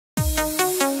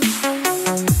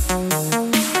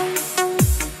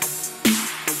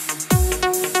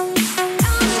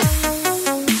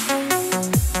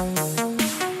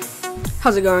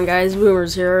How's it going, guys?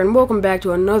 Boomers here, and welcome back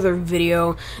to another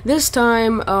video. This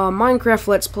time, Minecraft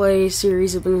Let's Play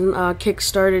series has been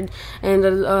kick-started, and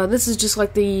this is just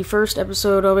like the first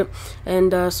episode of it.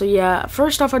 And so yeah,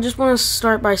 first off, I just want to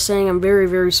start by saying I'm very,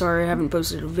 very sorry I haven't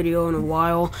posted a video in a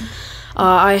while.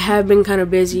 I have been kind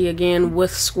of busy again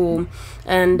with school,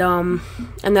 and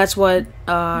that's what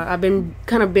I've been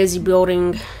kind of busy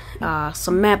building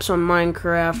some maps on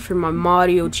Minecraft for my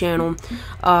Modio channel,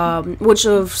 which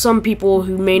of some people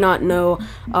who may not know,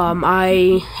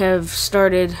 I have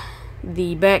started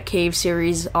the Batcave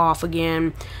series off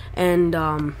again, and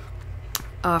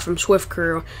from Swift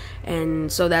Crew,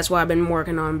 and so that's why I've been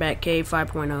working on Batcave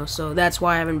 5.0, so that's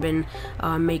why I haven't been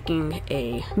making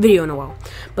a video in a while.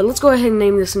 But let's go ahead and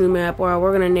name this new map. Well,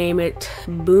 we're gonna name it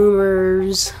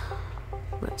Boomers.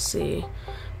 Let's see,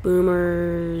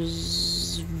 Boomers.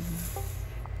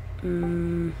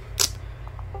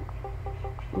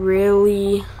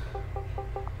 Really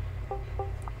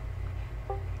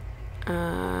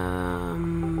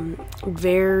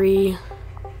very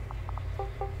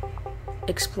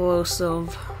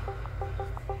explosive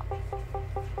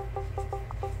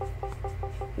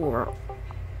world.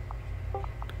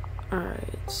 Alright,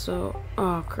 so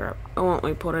oh crap, I won't let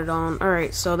me put it on.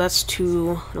 Alright, so that's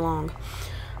too long.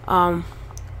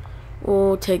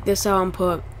 We'll take this out and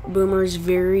put Boomer's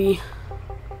very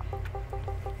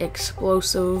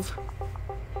explosive.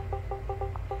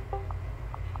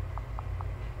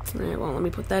 It won't let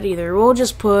me put that either. We'll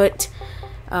just put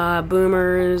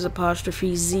Boomer's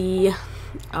apostrophe Z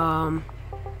world.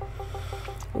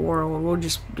 We'll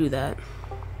just do that.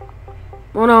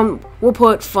 Well, no, we'll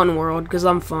put Fun World because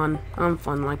I'm fun. I'm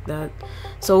fun like that.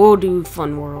 So we'll do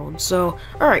Fun World. So,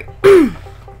 alright.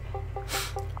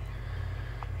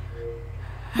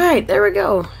 Alright, there we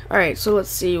go. Alright, so let's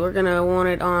see. We're gonna want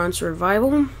it on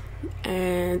survival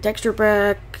and texture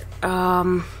pack.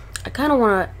 I kind of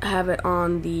want to have it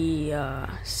on the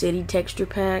city texture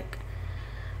pack,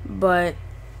 but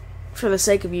for the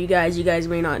sake of you guys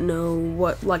may not know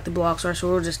what like the blocks are,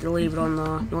 so we'll just leave it on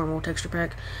the normal texture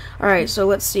pack. Alright, so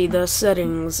let's see the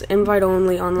settings. Invite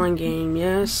only, online game,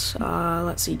 yes.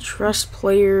 Let's see, trust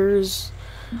players.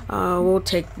 We'll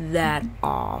take that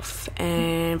off.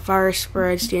 And fire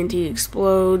spreads, TNT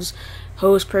explodes,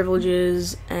 host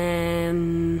privileges,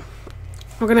 and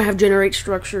we're gonna have generate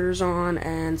structures on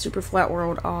and super flat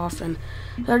world off. And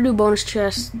gotta do bonus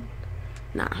chest.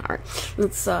 Nah, alright.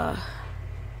 Let's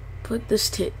put this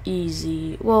to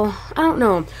easy. Well, I don't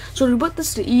know. Should we put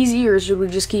this to easy or should we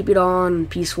just keep it on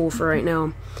peaceful for right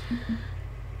now?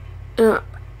 I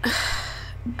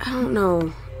don't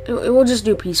know. We'll just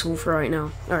do peaceful for right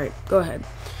now. Alright, go ahead.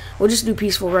 We'll just do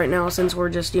peaceful right now since we're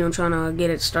just, trying to get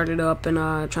it started up and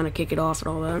trying to kick it off and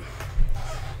all that.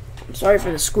 I'm sorry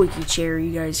for the squeaky chair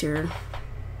you guys hear.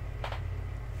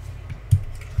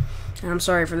 And I'm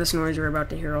sorry for this noise you're about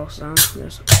to hear also.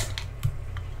 There's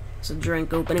a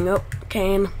drink opening up.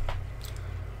 Can.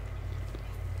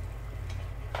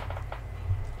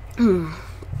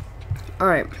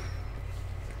 Alright.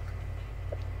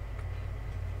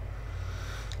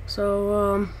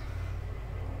 So,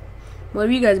 what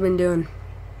have you guys been doing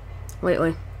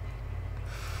lately?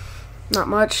 Not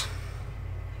much.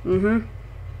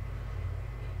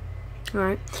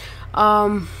 Alright.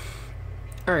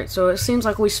 Alright, so it seems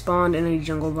like we spawned in a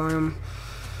jungle biome.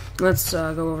 Let's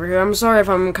go over here. I'm sorry if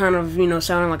I'm kind of,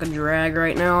 sounding like a drag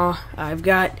right now. I've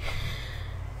got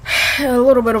a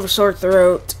little bit of a sore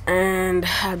throat, and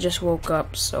I just woke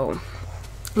up, so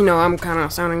I'm kind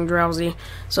of sounding drowsy.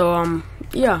 So,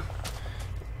 yeah.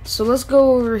 So let's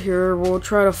go over here. We'll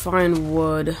try to find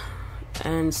wood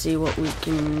and see what we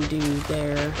can do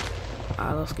there.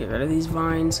 Let's get rid of these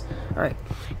vines. Alright,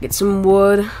 get some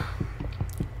wood.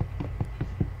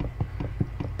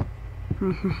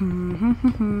 You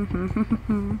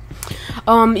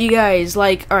guys,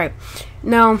 alright.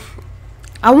 Now,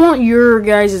 I want your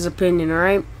guys' opinion,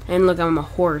 alright? And look, I'm a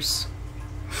horse.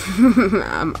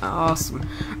 I'm awesome.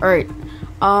 Alright.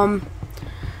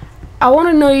 I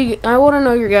wanna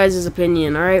know your guys'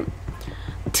 opinion, alright?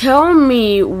 Tell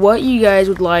me what you guys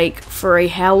would like for a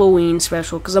Halloween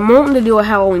special, because I'm wanting to do a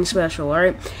Halloween special,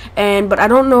 alright? But I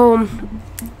don't know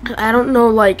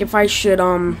like if I should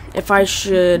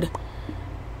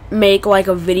make like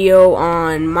a video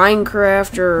on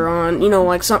Minecraft or on,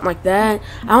 like something like that.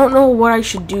 I don't know what I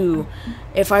should do.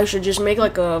 If I should just make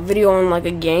like a video on like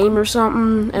a game or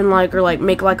something, and or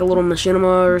make like a little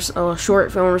machinima or a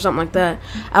short film or something like that.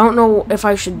 I don't know if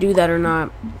I should do that or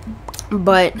not,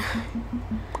 but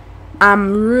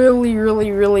I'm really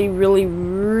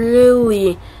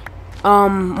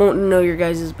want to know your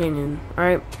guys' opinion,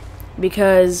 alright?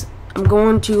 Because I'm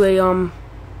going to a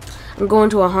I'm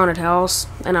going to a haunted house,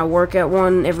 and I work at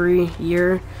one every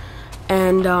year,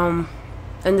 and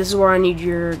this is where I need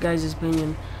your guys'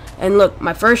 opinion. And look,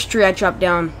 my first tree I chopped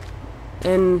down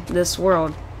in this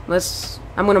world.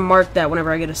 I'm gonna mark that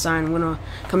whenever I get a sign. I'm gonna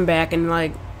come back and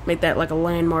like make that like a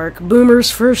landmark. Boomer's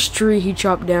first tree he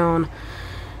chopped down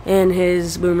in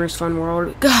his Boomer's Fun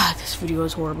World. God, this video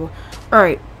is horrible.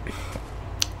 Alright.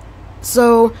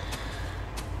 So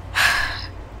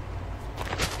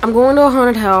I'm going to a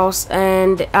haunted house,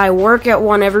 and I work at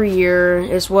one every year.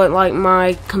 It's what like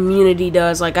my community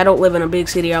does. Like, I don't live in a big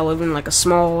city. I live in like a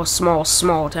small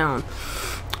town.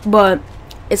 But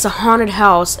it's a haunted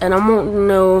house, and I want to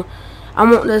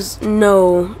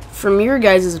know from your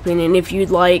guys' opinion if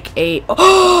you'd like a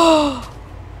oh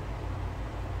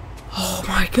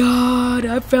my god,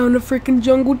 I found a freaking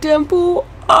jungle temple.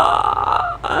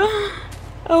 Oh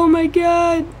my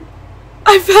god,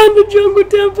 I found a jungle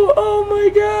temple. Oh my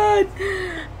god.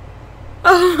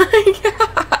 Oh my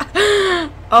god.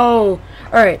 Oh,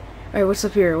 alright, what's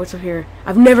up here?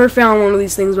 I've never found one of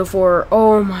these things before.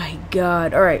 Oh my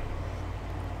god. Alright,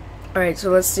 so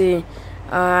let's see.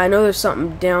 I know there's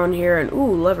something down here, and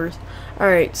ooh, levers.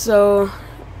 Alright, so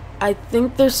I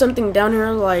think there's something down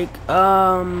here like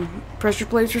pressure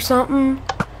plates or something.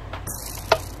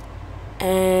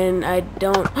 And I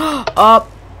don't oh,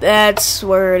 that's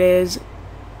where it is.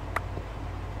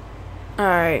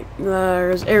 Alright,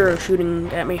 there's arrow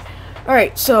shooting at me.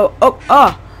 Alright, so oh,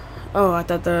 I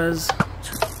thought that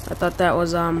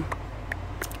was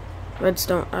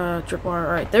redstone, tripwire.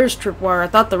 Alright, there's tripwire. I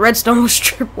thought the redstone was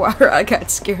tripwire. I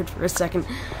got scared for a second.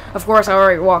 Of course, I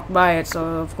already walked by it, so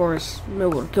of course, it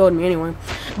would have killed me anyway.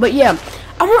 But yeah,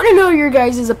 I want to know your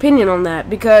guys' opinion on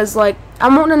that, because, like, I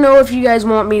want to know if you guys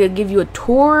want me to give you a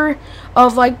tour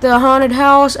of, like, the haunted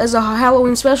house as a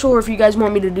Halloween special, or if you guys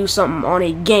want me to do something on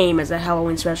a game as a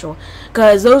Halloween special.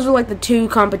 Because those are, like, the two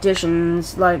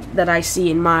competitions, like, that I see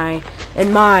in my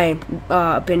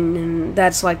opinion.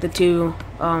 That's, like, the two,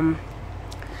 God,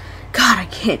 I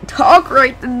can't talk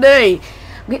right today.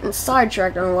 I'm getting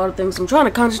sidetracked on a lot of things. I'm trying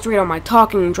to concentrate on my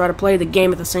talking and try to play the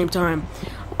game at the same time.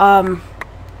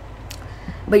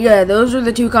 But yeah, those are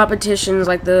the two competitions,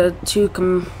 like the two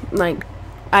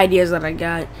ideas that I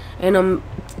got. And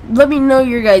let me know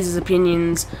your guys'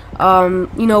 opinions. You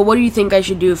know, what do you think I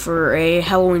should do for a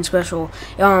Halloween special?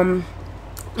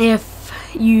 If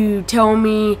you tell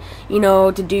me, you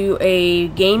know, to do a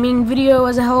gaming video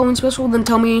as a Halloween special, then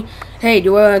tell me, hey,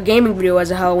 do a gaming video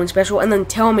as a Halloween special, and then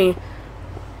tell me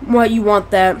what you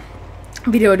want that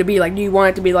video to be like. Do you want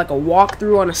it to be like a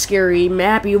walkthrough on a scary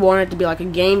map? Do you want it to be like a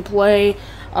gameplay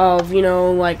of, you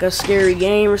know, like a scary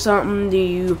game or something? Do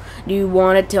you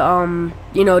want it to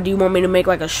you know, do you want me to make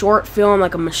like a short film,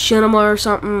 like a machinima or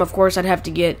something? Of course, I'd have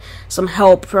to get some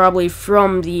help probably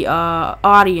from the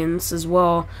audience as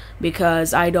well,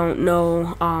 because I don't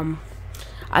know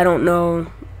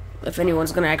if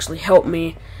anyone's gonna actually help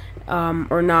me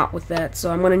or not with that.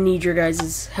 So I'm gonna need your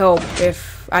guys' help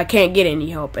if I can't get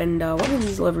any help. And what do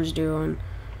these levers do? And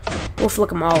we'll flick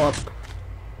them all up.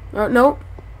 No.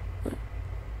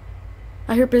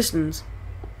 I hear pistons.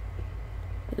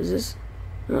 Is this?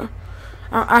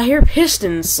 I hear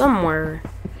pistons somewhere.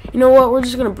 You know what? We're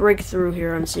just gonna break through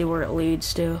here and see where it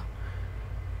leads to.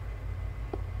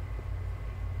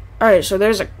 Alright, so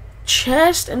there's a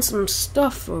chest and some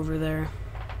stuff over there.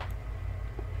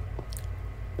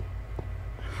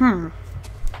 I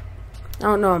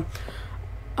don't know.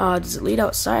 Does it lead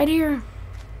outside here?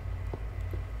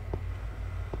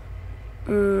 I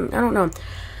don't know.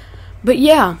 But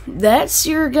yeah, that's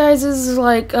your guys'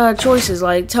 like choices.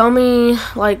 Like, tell me,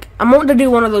 like, I'm wanting to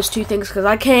do one of those two things, because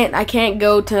I can't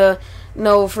go to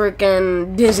no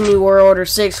freaking Disney World or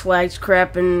Six Flags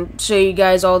crap and show you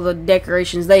guys all the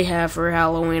decorations they have for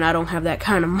Halloween. I don't have that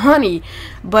kind of money.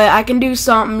 But I can do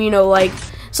something, you know, like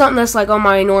something that's like on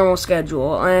my normal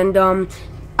schedule. And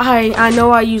I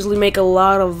know I usually make a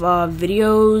lot of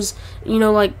videos. You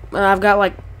know, like I've got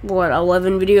like what,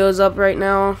 11 videos up right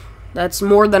now. That's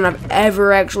more than I've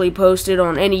ever actually posted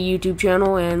on any YouTube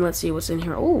channel. And let's see what's in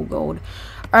here. Oh, gold.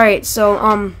 Alright, so,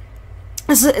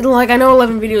 like, I know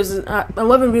 11 videos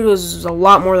is a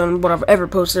lot more than what I've ever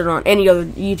posted on any other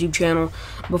YouTube channel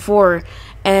before.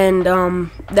 And,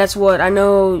 that's what, I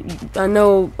know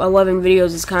 11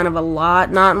 videos is kind of a lot.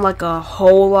 Not like a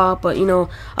whole lot, but, you know,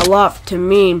 a lot to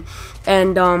me.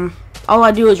 And, all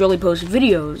I do is really post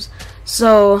videos.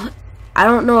 So I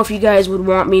don't know if you guys would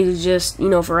want me to just, you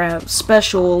know, for a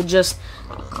special, just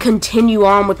continue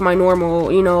on with my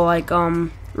normal, you know, like,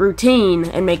 routine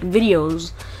and make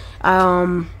videos,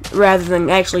 rather than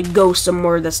actually go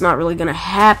somewhere that's not really gonna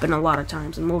happen a lot of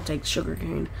times. And we'll take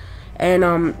sugarcane. and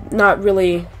not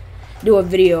really do a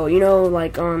video, you know,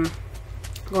 like going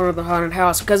to the haunted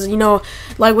house, because you know,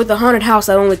 like with the haunted house,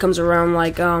 that only comes around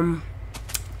like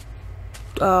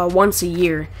once a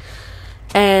year,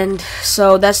 and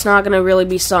so that's not gonna really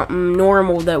be something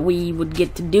normal that we would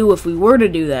get to do if we were to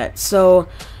do that. So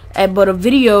but a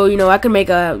video, you know, I can make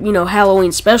a, you know,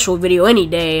 Halloween special video any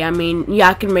day. I mean, yeah,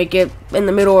 I can make it in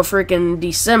the middle of freaking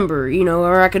December, you know,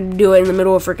 or I could do it in the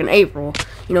middle of freaking April,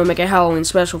 you know, make a Halloween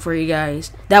special for you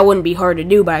guys. That wouldn't be hard to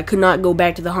do, but I could not go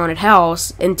back to the haunted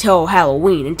house until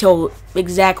Halloween, until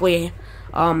exactly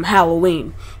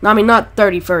Halloween. I mean, not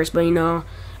 31st, but, you know,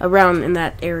 around in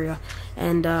that area.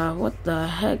 And what the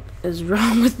heck is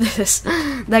wrong with this?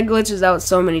 That glitches out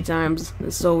so many times.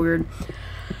 It's so weird.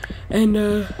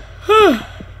 And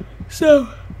so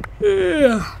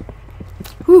yeah.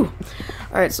 Whew.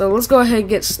 Alright, so let's go ahead and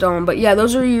get stoned. But yeah,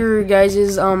 those are your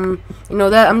guys's you know,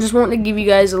 that I'm just wanting to give you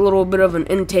guys a little bit of an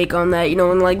intake on that, you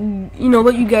know, and like, you know,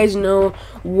 let you guys know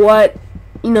what,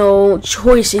 you know,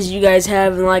 choices you guys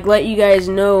have, and like let you guys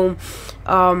know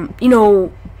you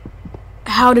know,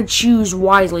 how to choose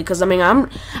wisely, because I mean,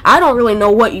 I don't really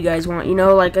know what you guys want, you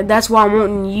know, like that's why I'm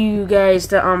wanting you guys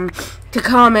to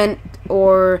comment,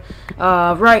 or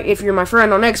write, if you're my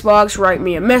friend on Xbox, write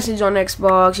me a message on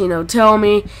Xbox, you know, tell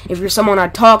me if you're someone I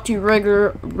talk to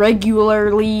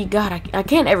regularly. God, I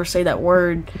can't ever say that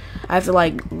word. I have to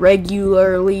like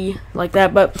regularly like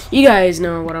that, but you guys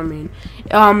know what I mean.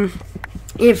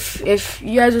 If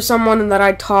you guys are someone that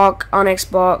I talk on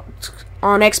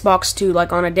Xbox to,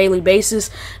 like on a daily basis,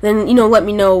 then, you know, let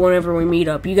me know whenever we meet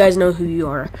up. You guys know who you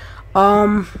are.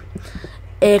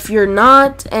 If you're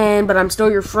not, but I'm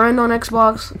still your friend on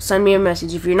Xbox, send me a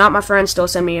message. If you're not my friend, still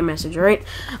send me a message, alright?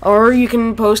 Or you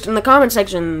can post in the comment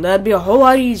section. That'd be a whole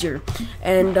lot easier.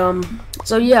 And,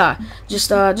 so yeah,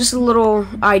 just a little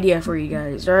idea for you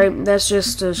guys, alright? That's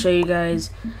just to show you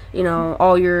guys, you know,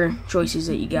 all your choices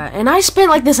that you got. And I spent,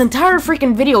 like, this entire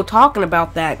freaking video talking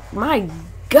about that. My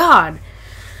God.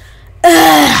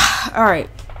 Alright.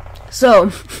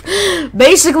 So,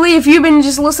 basically, if you've been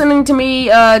just listening to me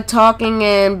talking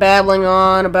and babbling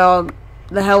on about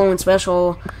the Halloween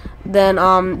special, then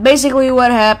basically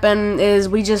what happened is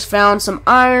we just found some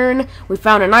iron, we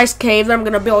found a nice cave that I'm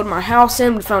going to build my house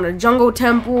in, we found a jungle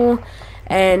temple,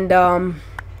 and all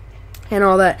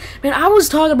that. Man, I was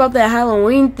talking about that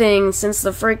Halloween thing since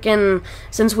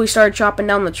we started chopping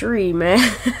down the tree, man.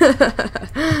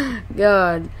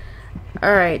 God.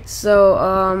 Alright,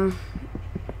 so,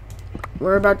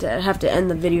 we're about to have to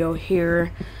end the video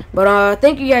here, but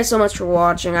thank you guys so much for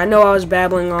watching. I know I was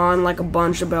babbling on like a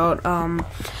bunch about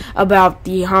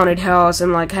the haunted house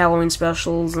and like Halloween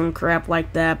specials and crap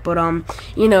like that, but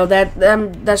you know,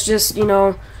 that's just, you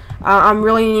know, I'm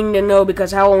really needing to know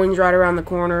because Halloween's right around the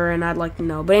corner and I'd like to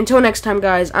know. But until next time,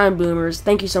 guys, I'm Boomers.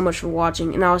 Thank you so much for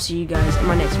watching, and I'll see you guys in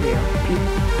my next video.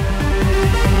 Peace.